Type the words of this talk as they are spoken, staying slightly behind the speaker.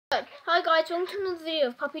Hi guys, welcome to another video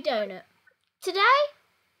of Poppy Donut. Today,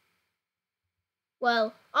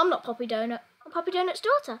 well, I'm not Poppy Donut. I'm Poppy Donut's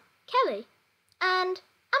daughter, Kelly. And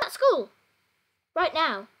I'm at school right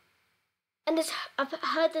now. And I've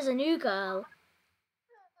heard there's a new girl.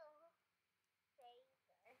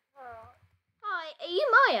 Hi, are you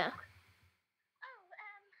Maya?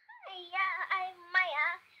 Hi, yeah, I'm Maya.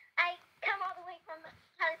 I come all the way from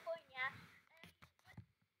California. What's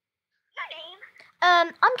your name?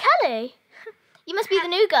 I'm Kelly. You must be the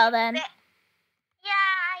new girl then. Yeah,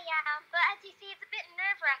 but as you see, it's a bit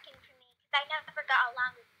nerve-wracking for me because I never got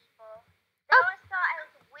along with people. They always thought I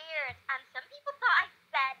was weird, and some people thought I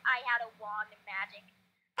said I had a wand of magic.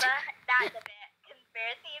 But that's a bit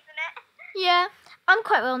conspiracy, isn't it? Yeah, I'm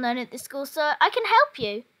quite well known at this school, so I can help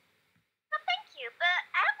you. Well, thank you, but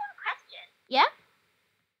I have one question. Yeah?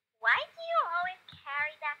 Why do you always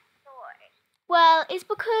carry that sword? Well, it's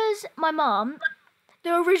because my mom,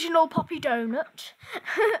 the original Poppy Donut.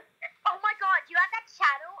 Oh my god, you have that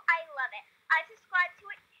channel? I love it. I subscribed to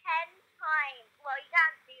it 10 times. Well, you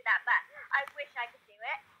can't do that, but I wish I could do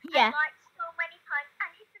it. Yeah. I liked so many times, and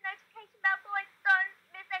hit the notification bell so I don't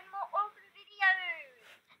miss any more awesome videos.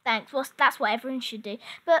 Thanks. Well, that's what everyone should do.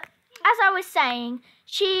 But as I was saying,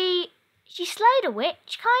 she slayed a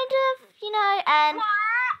witch, kind of, you know, and What?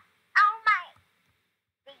 Oh my.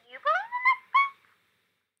 Do you believe in that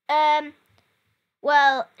stuff?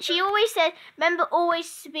 well, she always said, remember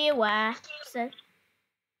always to be aware. So,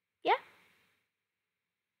 yeah.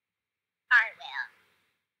 I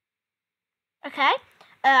will. Okay.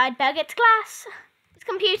 I'd better get to class. It's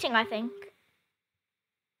computing, I think.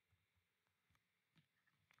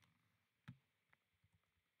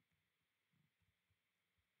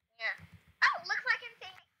 Yeah. Oh, looks like I'm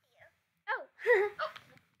saying next to you. Oh.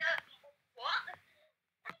 What?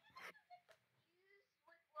 I get confused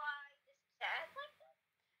with why this says like this.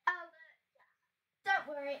 Oh, don't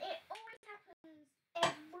worry. It always happens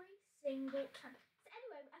every single time. So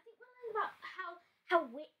anyway, I think we're learning about how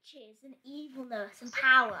witches and evilness and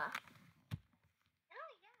power.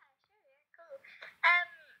 Oh yeah, sure, cool.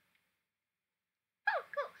 Oh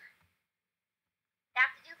cool.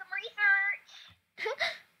 Have to do some research.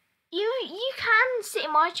 You can sit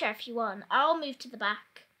in my chair if you want. I'll move to the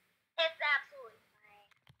back. It's absolutely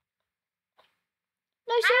fine.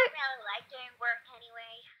 No, I sir. don't really like doing work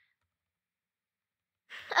anyway.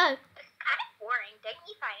 Oh, It's kind of boring, don't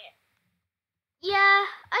you find it? yeah,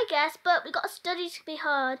 I guess, but we got to study to be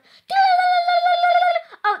hard.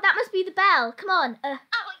 Oh, that must be the bell. Come on. Oh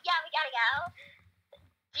yeah, we gotta go.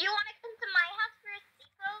 Do you want to come to my house for a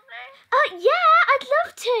sleepover? Oh, yeah, I'd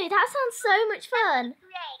love to. That sounds so much fun.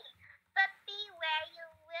 Great. But beware, you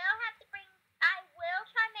will have to bring. I will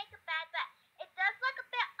try and make a bed, but it does look a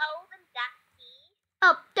bit old and dusty.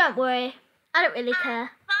 Oh, don't worry. I don't really care.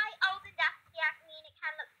 By old and dusty, I mean it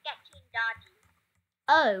can look sketchy and dodgy.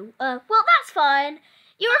 Oh, well, that's fine.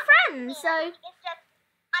 You're a friend, so... It's just,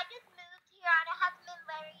 I just moved here and it hasn't been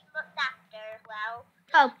very looked after well.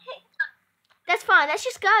 Oh, that's fine. Let's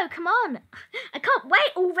just go. Come on. I can't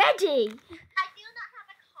wait already. I do not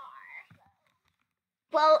have a car.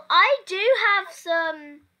 Well, I do have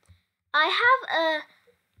some... I have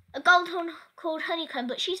a goldhorn called Honeycomb,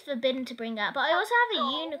 but she's forbidden to bring out. But I also have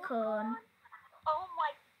a unicorn. Oh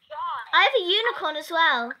my god. I have a unicorn as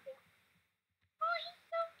well. Oh, he's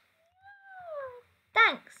so cute.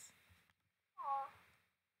 Thanks. Aw.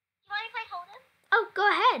 Do you mind if I hold him? Oh, go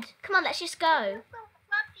ahead. Come on, let's just go. He's so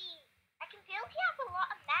fluffy. I can feel he has a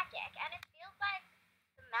lot of magic, and it feels like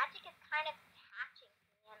the magic is kind of attaching to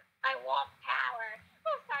me, and I want power.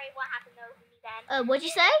 Oh, sorry, what happened over me then? What'd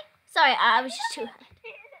you say? Sorry, I was just too...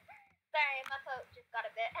 Sorry, my coat just got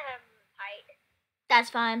a bit tight.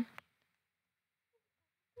 That's fine.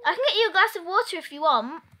 I can get you a glass of water if you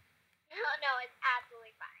want. No, it's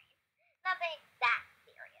absolutely fine. Nothing that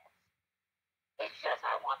serious. It's just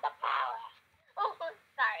I want the power. Oh,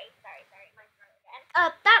 sorry. My throat again.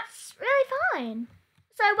 That's really fine.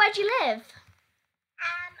 So, where'd you live?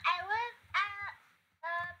 I live at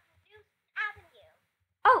New Avenue.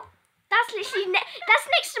 Oh, that's literally that's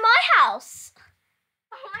next to my house.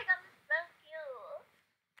 Oh my god, this is so cute.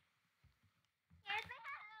 Here's the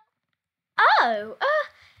house. Oh,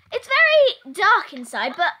 it's very dark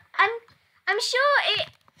inside, but I'm sure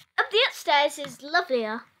the upstairs is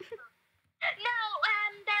lovelier. No,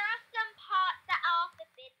 there are some parts that are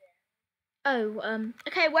forbidden. Oh,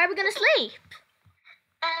 okay, where are we gonna sleep?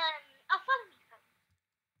 Follow me first.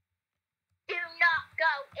 Do not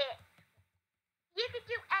go in. You can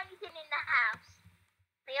do anything in the house.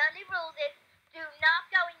 The only rule is do not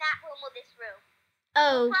go in that room or this room.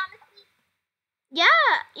 Oh, Promise me?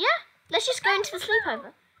 yeah. Let's just go into the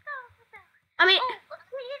sleepover. Go. I mean... Oh,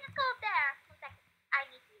 will you just go up there? One second. I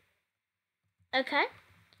need you. Okay.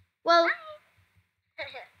 Well...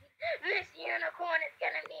 This unicorn is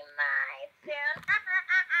gonna be mine soon.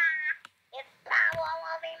 Its power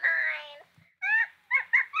will be mine.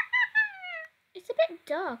 It's a bit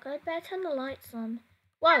dark. I'd better turn the lights on.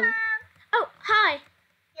 Whoa. Hello. Oh, hi.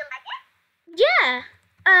 You like it? Yeah.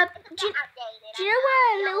 It's a Do bit outdated. you know where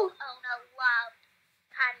a little... Owner loved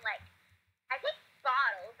kind of like, I think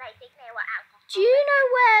bottles. I think they were alcohol. Do you know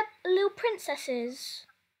where Little Princess is?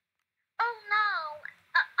 Oh no.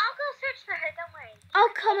 I'll go search for her. Don't worry.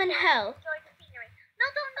 I'll come and help. Enjoy the scenery. No,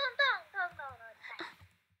 don't. It's fine.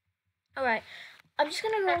 All right. I'm just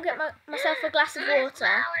gonna go and get myself a glass of water. This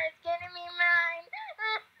flower is gonna be mine.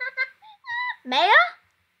 Maya?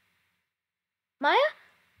 Maya?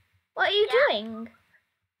 What are you doing?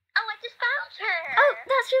 Oh, I just found her. Oh,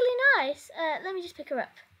 that's really nice. Let me just pick her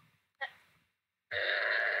up.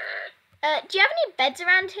 Do you have any beds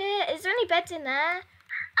around here? Is there any beds in there?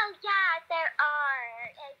 Oh yeah, there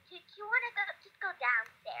are. Do you want to just go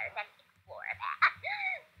downstairs and explore that?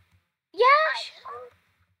 Yeah.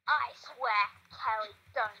 I swear, Kelly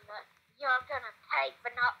Donut, you're gonna pay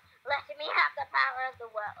for not letting me have the power of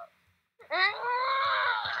the world.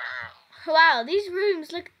 Wow, these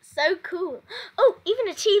rooms look so cool. Oh, even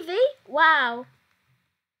a TV? Wow.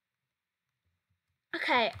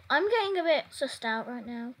 Okay, I'm getting a bit sussed out right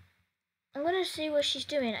now. I'm going to see what she's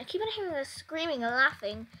doing. I keep on hearing her screaming and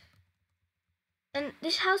laughing. And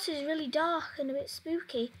this house is really dark and a bit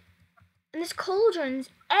spooky. And there's cauldrons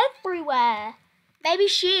everywhere. Maybe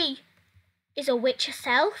she is a witch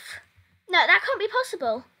herself. No, that can't be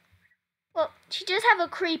possible. Well, she does have a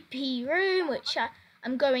creepy room, which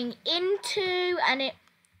I'm going into. And it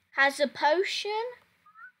has a potion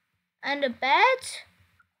and a bed.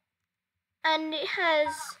 And it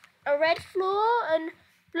has a red floor and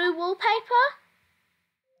blue wallpaper.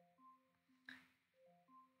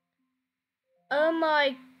 Oh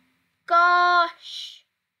my gosh.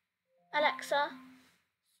 Alexa,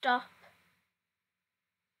 stop.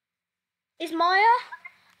 Is Maya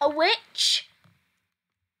a witch?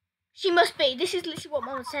 She must be. This is literally what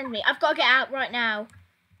Mom was sending me. I've got to get out right now.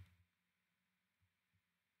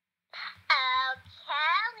 Oh,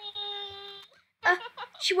 Kelly.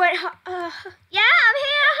 She won't. Yeah, I'm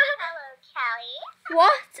here. Hello, Kelly.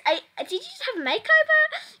 What? Did you just have a makeover?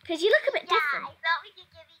 Because you look a bit Yeah, different. I thought we could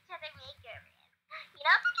give each other makeovers. You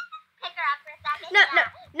know, if we could just pick her up for a second. No.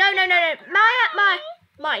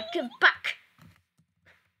 Maya, give back.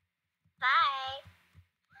 Bye.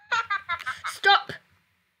 Stop.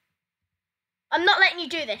 I'm not letting you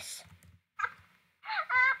do this.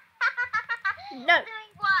 No.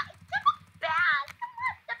 Doing what? It's just bad. Come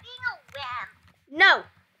on, stop being a wimp. No.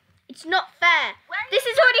 It's not fair. This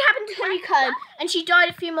has already happened to Honeycomb, and she died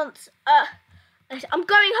a few months. I'm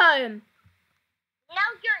going home. No,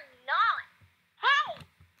 you're not. Hey!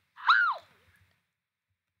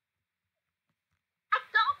 I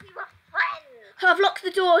thought we were friends. I've locked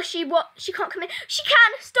the door. She can't come in. She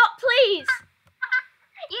can. Stop, please.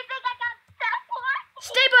 You think I got teleport?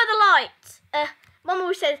 Stay by the light. Mum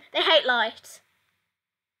always says they hate light.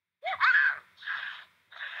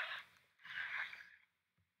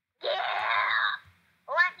 Yeah!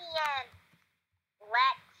 Let me in.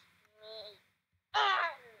 Let me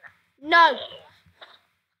in. No.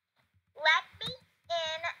 Let me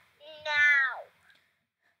in now.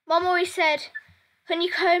 Mum always said,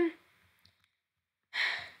 Honeycomb,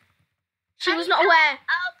 she was not aware.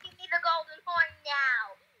 Oh, give me the golden horn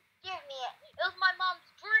now. Give me it. It was my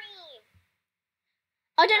mom's dream.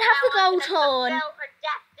 I don't have the gold horn. Fulfill her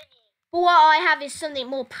destiny. But what I have is something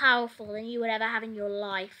more powerful than you would ever have in your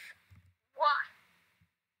life. What?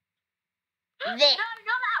 This. No,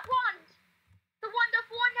 not that wand. The wand of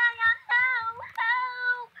Warner. No.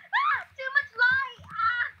 Help. Too much light.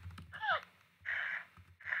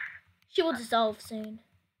 She will dissolve soon.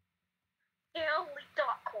 The only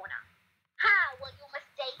dark corner. How were you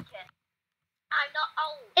mistaken? I'm not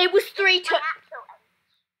old. It was My actual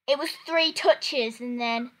age. It was 3 touches, and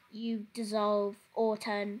then you dissolve or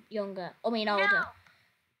turn younger. I mean older. No.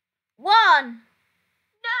 1,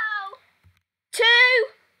 No. 2,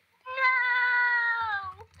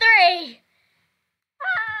 No. 3.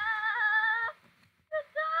 The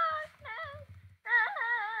darkness.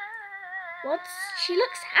 What? She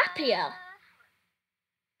looks happier.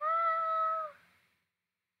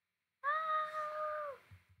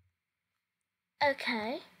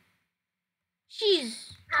 Okay.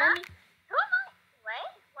 She's Huh? tiny. Who am I?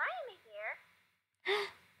 Wait, why am I here?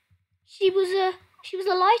 She was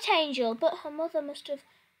a light angel, but her mother must have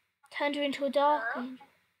turned her into a dark Huh? angel.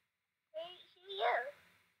 Who are you?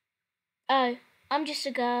 Oh, I'm just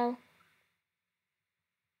a girl.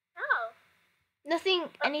 Oh. Nothing,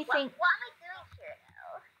 But anything. What am I doing here,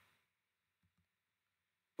 though?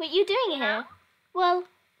 What you doing here? Well,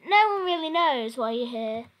 no one really knows why you're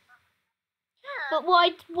here. Yeah. But All I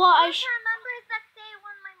I can remember is that day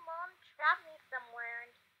when my mom trapped me somewhere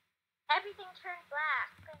and everything turned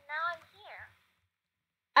black, and now I'm here.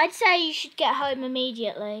 I'd say you should get home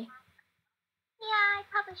immediately. Yeah, I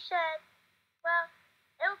probably should. Well,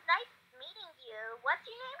 it was nice meeting you. What's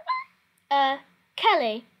your name again?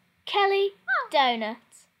 Kelly. Kelly Oh. Donut.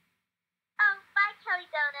 Oh, bye, Kelly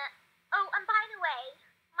Donut. Oh, and by the way,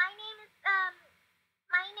 my name is, oh,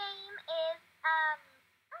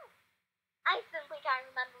 I simply can't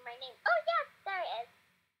remember my name. Oh, yes, there it is.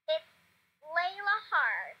 It's Layla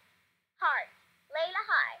Hart. Layla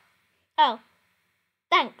Hi. Oh,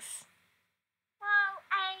 thanks. Well,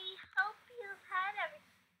 I hope you've had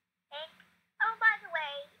everything. Oh, by the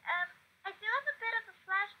way, I do have a bit of a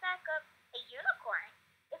flashback of a unicorn.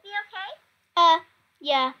 Is he okay?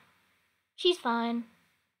 Yeah, she's fine.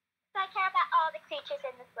 I care about all the creatures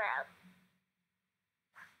in this world.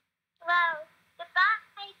 Well,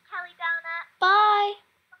 goodbye, Kelly Donut. Bye.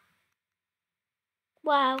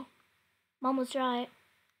 Wow, Mom was right.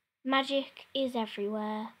 Magic is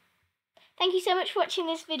everywhere. Thank you so much for watching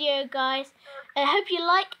this video, guys. I hope you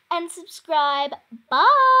like and subscribe. Bye.